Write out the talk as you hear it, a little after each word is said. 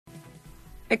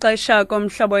Ixesha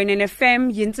komhlobo FM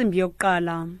yintsimbi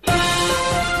yokuqala.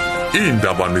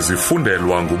 Iindaba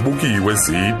nizifundelwa nguBukiwe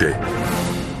Zide.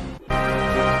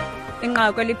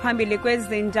 Inqaku eliphambili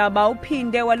kwezindaba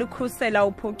uphinde walukhusela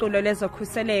uphuculo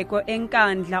lezokhuseleko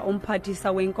eNkandla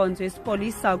Umphathiswa wenkonzo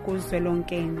yesipolisa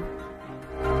kuzwelonke.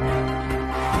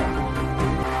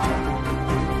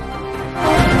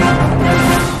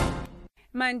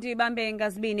 Mandi bambe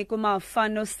ngazibini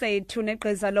kumafano sethu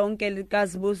negqiza lonke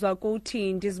likazibuzwa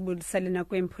kuthi ndizibulisele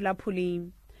nakwemphulaphuli.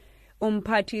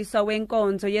 Umphathiswa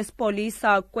wenkonzo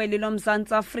yesipolisa kweli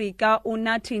loMzantsi Afrika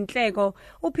uNathi Nhleko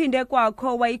uphinde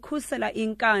kwakho wayikhusela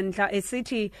iNkandla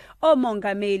esithi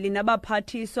ooMongameli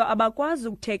nabaphathiswa abakwazi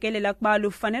kuthekelela ukuba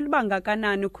lufanele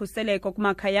ngakanani ukhuseleko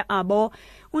kumakhaya abo.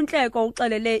 uNhleko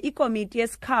uxelele ikomiti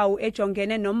yesikhawu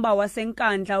ejongene nomba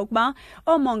waseNkandla ukuba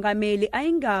ooMongameli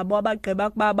ayingabo abagqiba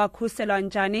ukuba bakhuselwa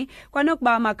njani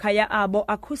kwanokuba amakhaya abo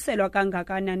akhuselwa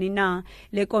kangakanani na.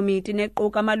 Le komiti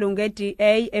nequka amalungu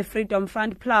eDA, Freedom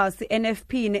Front Plus,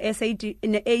 NFP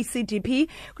ne-ACDP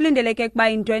kulindeleke ukuba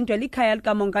indwendwe likhaya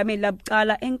likamongameli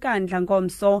labucala eNkandla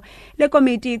ngomso. Le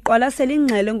komiti iqwalasela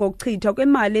ingxelo ngokuchithwa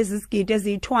kwemali ezizigidi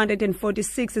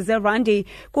eziyi-246 zerandi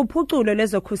kuphuculo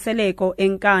lezokhuseleko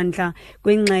eNkandla.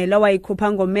 Kwingxelo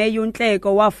wayikhupha ngoMeyi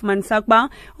uNhleko wafumanisa ukuba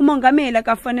umongameli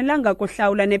akafanelanga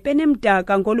kuhlawula nepeni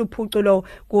emdaka ngoluphuculo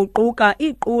kuquka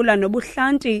iqula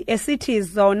nobuhlanti esithi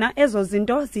zona ezo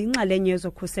zinto ziyinxalenye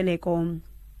yezokhuseleko.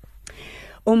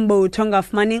 Umbutho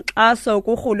ongafumani inkxaso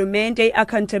kurhulumente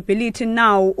i-Accountability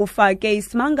Now ufake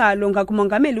isimangalo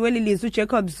ngakumongameli weli lizwe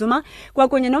uJacob Zuma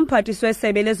kwakunye nomphathiswa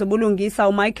wesebe lezobulungisa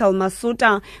uMichael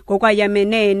Masuta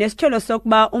ngokwayamene nesithelo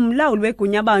sokuba umlawuli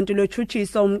wegunya abantu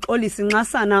lotshutshiso umxolisi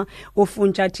Nxasana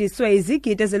ufuntshathiswe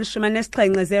izigidi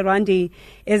ezili-17 zerandi.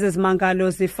 Ezi zimangalo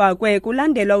zifakwe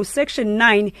kulandelwa uSection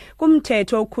 9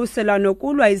 kumthetho okhusela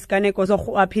nokulwa iziganeko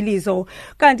zorhwaphilizo,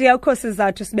 kanti akho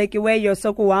sizathu sibekiweyo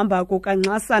sokuhamba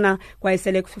kukaNxasana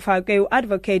kwayesele kufakwe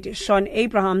uadvocate Sean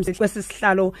Abrahams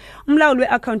kwesisihlalo. Umlawuli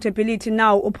we-Accountability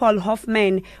Now uPaul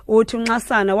Hoffman uthi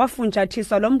uNxasana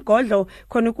wafuntshathiswa lo mgodlo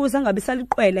khona ukuze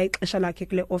angabisaliqwela ixesha lakhe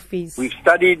kule ofisi. We've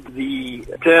studied the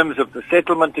terms of the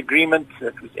settlement agreement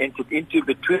that was entered into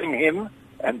between him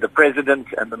and the President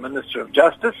and the Minister of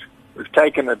Justice. We've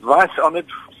taken advice on it,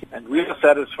 and we are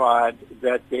satisfied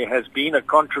that there has been a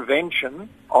contravention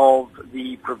of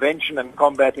the Prevention and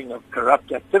Combating of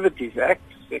Corrupt Activities Act,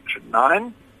 Section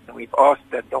 9, and we've asked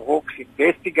that the Hawks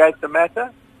investigate the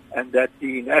matter and that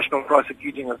the National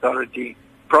Prosecuting Authority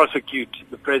prosecute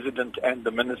the President and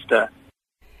the Minister.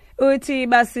 Uthi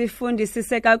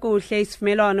basifundisise kakuhle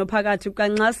isivumelwano phakathi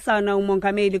kukaNxasana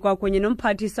umongameli kwakunye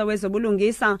nomphathiswa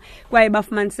wezobulungisa kwaye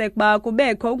bafumaniseke ukuba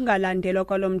kubekho ukungalandelwa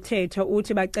kwalo mthetho.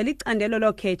 Uthi bacela icandelo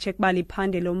lokhetshe kuba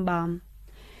liphande lo mba.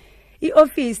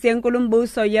 I-ofisi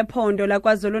yenkulumbuso yephondo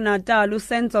laKwaZulu-Natal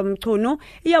uSenzo Mchunu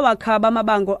iyawakhaba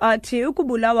amabango athi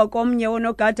ukubulawa komnye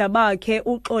wonogada bakhe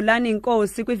uXolani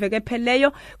Nkosi kwiveke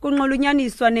epheleyo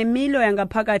kunxulunyaniswa nemilo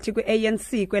yangaphakathi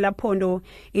kwe-ANC kwelaphondo.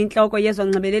 Inhloko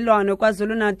yezonxibelelwano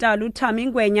KwaZulu-Natal uThami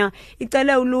Ngwenya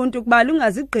icele uluntu ukuba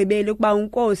lungazigqibeli ukuba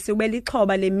uNkosi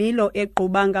ubelixhoba lemilo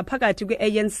egquba ngaphakathi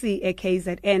kwe-ANC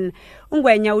eKZN.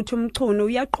 uNgwenya uthi uMchunu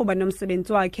uyaqhuba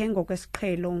nomsebenzi wakhe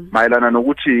ngokwesiqhelo. Mayelana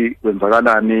nokuthi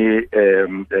kwenzakalani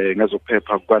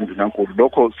ngezokuphepha kukaNdunankulu,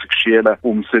 lokho sikushiyela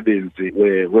umsebenzi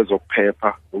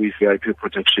wezokuphepha we-VIP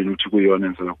protection uthi kuyona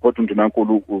enzela, kodwa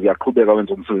uNdunankulu uyaqhubeka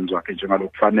wenza umsebenzi wakhe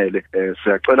njengalokufanele.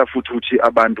 Siyacela futhi ukuthi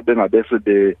abantu bengabese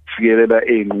befikelela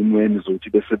ey'nqumweni zokuthi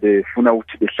bese befuna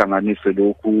ukuthi behlanganise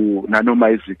lokhu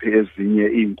nanoma iziphi ezinye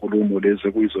iy'nkulumo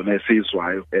lezi kuyizona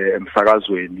esizwayo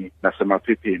emsakazweni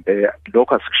nasemaphepheni.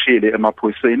 Lokho asikushiyele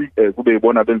emaphoyiseni kube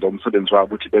yibona benza umsebenzi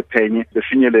wabo ukuthi bephenye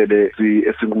befinyelele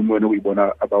esinqumweni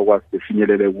ukuyibona abakwazi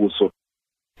befinyelele kuso.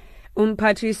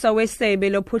 Umphathiswa wesebe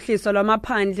lophuhliso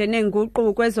lwamaphandle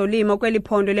nenguquko kwezolimo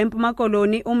kweliphondo leMpuma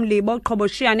Koloni uMlibo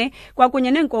Qhoboshiyane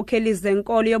kwakunye nenkokheli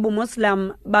zenkolo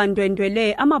yobuMuslim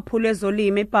bandwendwele amaphulo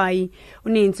ezolimo eBhayi.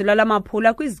 Uninzi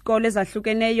lwalamaphula kwizikole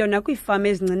ezahlukeneyo nakwiifama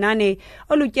ezincinane.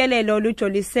 Olutyelelo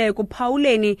lujolise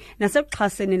kuphawuleni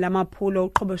nasekuxhaseni lamaphulo.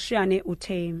 uQhoboshiyane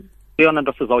uthe eyona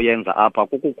nto sizawuyenza apha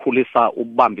kukukhulisa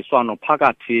ubambiswano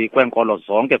phakathi kweenkolo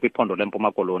zonke kwiphondo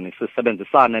leMpuma Koloni.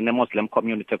 Sisebenzisane ne-Muslim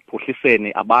community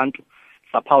ekuphuhliseni abantu.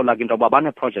 Saphawula ke into yoba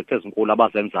baneeprojekthi ezinkulu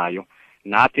abazenzayo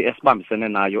nathi esibambisene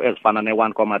nayo ezifana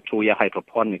ne-1.2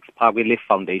 ye-hydroponics phaa kwi-Leaf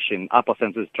Foundation apho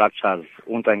senza izi-structures,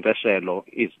 unkcenkceshelo,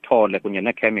 izithole kunye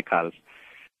nee-chemicals.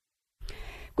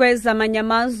 Kwezamanye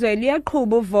amazwe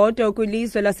liyaqhuba uvoto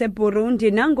kwilizwe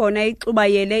laseBurundi nangona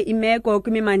ixubayele imeko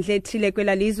kwimimandla ethile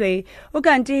kwelalizwe.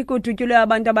 Ukanti kudutyulwe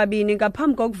abantu ababini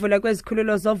ngaphambi kokuvula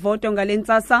kwezikhululo zovoto ngale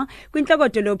ntsasa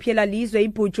kwintloko-dolophu yelalizwe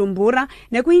iBujumbura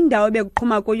nekuyindawo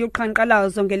ebekuqhuma kuyo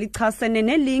uqhankqalazo ngelichasene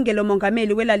nelinge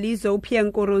loMongameli welalizwe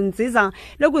uPierre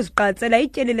lokuziqatsela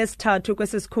ityeli lesithathu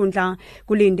kwesi sikhundla.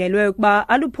 Kulindelwe ukuba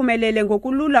aluphumelele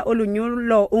ngokulula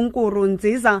olunyulo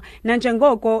uNkurunziza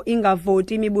nanjengoko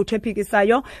ingavoti imibutho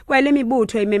ephikisayo kwaye le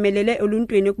mibutho imemelele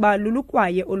oluntwini ukuba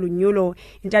lulukwaye olunyulo.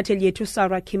 Intatheli yethu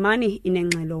Sarah Kimani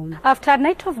inengxelo. After a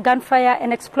night of gunfire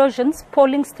and explosions,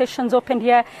 polling stations opened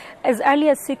here as early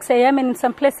as 6 a.m. and in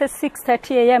some places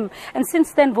 6:30 a.m. And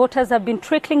since then, voters have been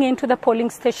trickling into the polling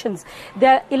stations.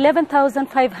 There are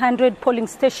 11,500 polling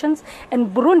stations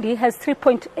and Burundi has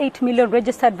 3.8 million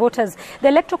registered voters. The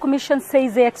Electoral Commission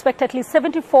says they expect at least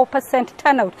 74%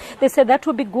 turnout. They say that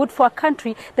would be good for a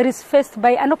country that is faced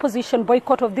by an opposition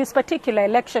boycott of this particular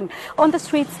election. On the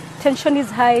streets, tension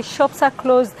is high, shops are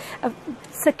closed.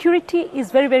 Security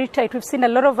is very, very tight. We've seen a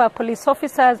lot of police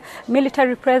officers,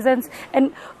 military presence,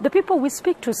 and the people we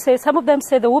speak to say, some of them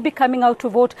say they will be coming out to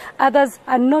vote. Others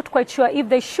are not quite sure if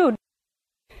they should.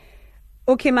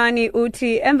 Ukimani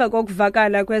uthi emva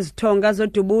kokuvakala kwezithonga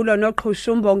zodubulo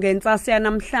noqhushumbo ngentsasa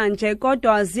yanamhlanje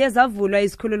kodwa ziye zavulwa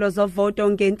izikhululo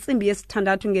zovoto ngentsimbi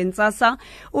yesithandathu ngentsasa.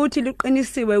 Uthi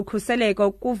luqinisiwe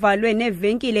ukhuseleko, kuvalwe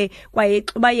nevenkile kwaye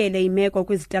ixubayele imeko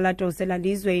kwizitalato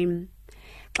zelalizwe.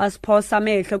 Xa siphosa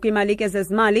amehlo kwiimalike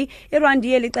zezimali,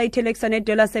 irandi yelixa ithelekisa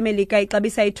nedola semelika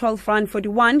ixabisa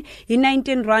i-12.41,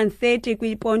 i-19.30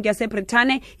 kwiponti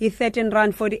yaseBritane,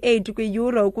 i-13.48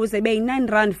 kwi-euro ukuze ibe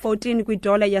yi-9.14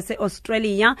 kwidola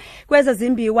yase-Australia. Kwezi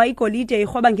zimbiwa igolide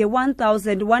irhoba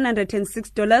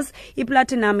nge-$1,106,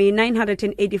 iplatinum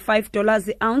yi-$985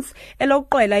 i-ounce,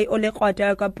 elokuqwela iolekrwada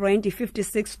yakwaBrent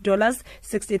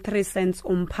i-$56.63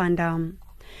 umphanda.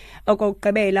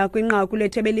 Okokugqibela kwinqaku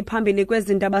lethu eliphambili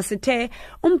kwezindaba sithe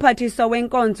Umphathiswa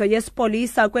wenkonzo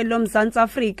yesipolisa kweli loMzantsi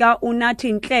Afrika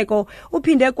uNathi Nhleko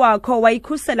uphinde kwakho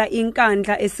wayikhusela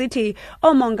iNkandla esithi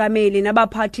ooMongameli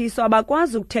nabaphathiswa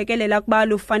abakwazi kuthekelela kuba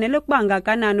lufanele ukuba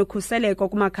ngakanani ukhuseleko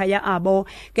kumakhaya abo.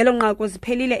 Ngelo nqaku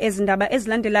ziphelile ezindaba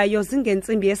ezilandelayo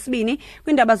zingentsimbi yesibini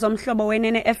kwindaba zomhlobo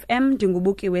wenene FM.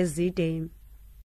 Ndingubukiwe Zide.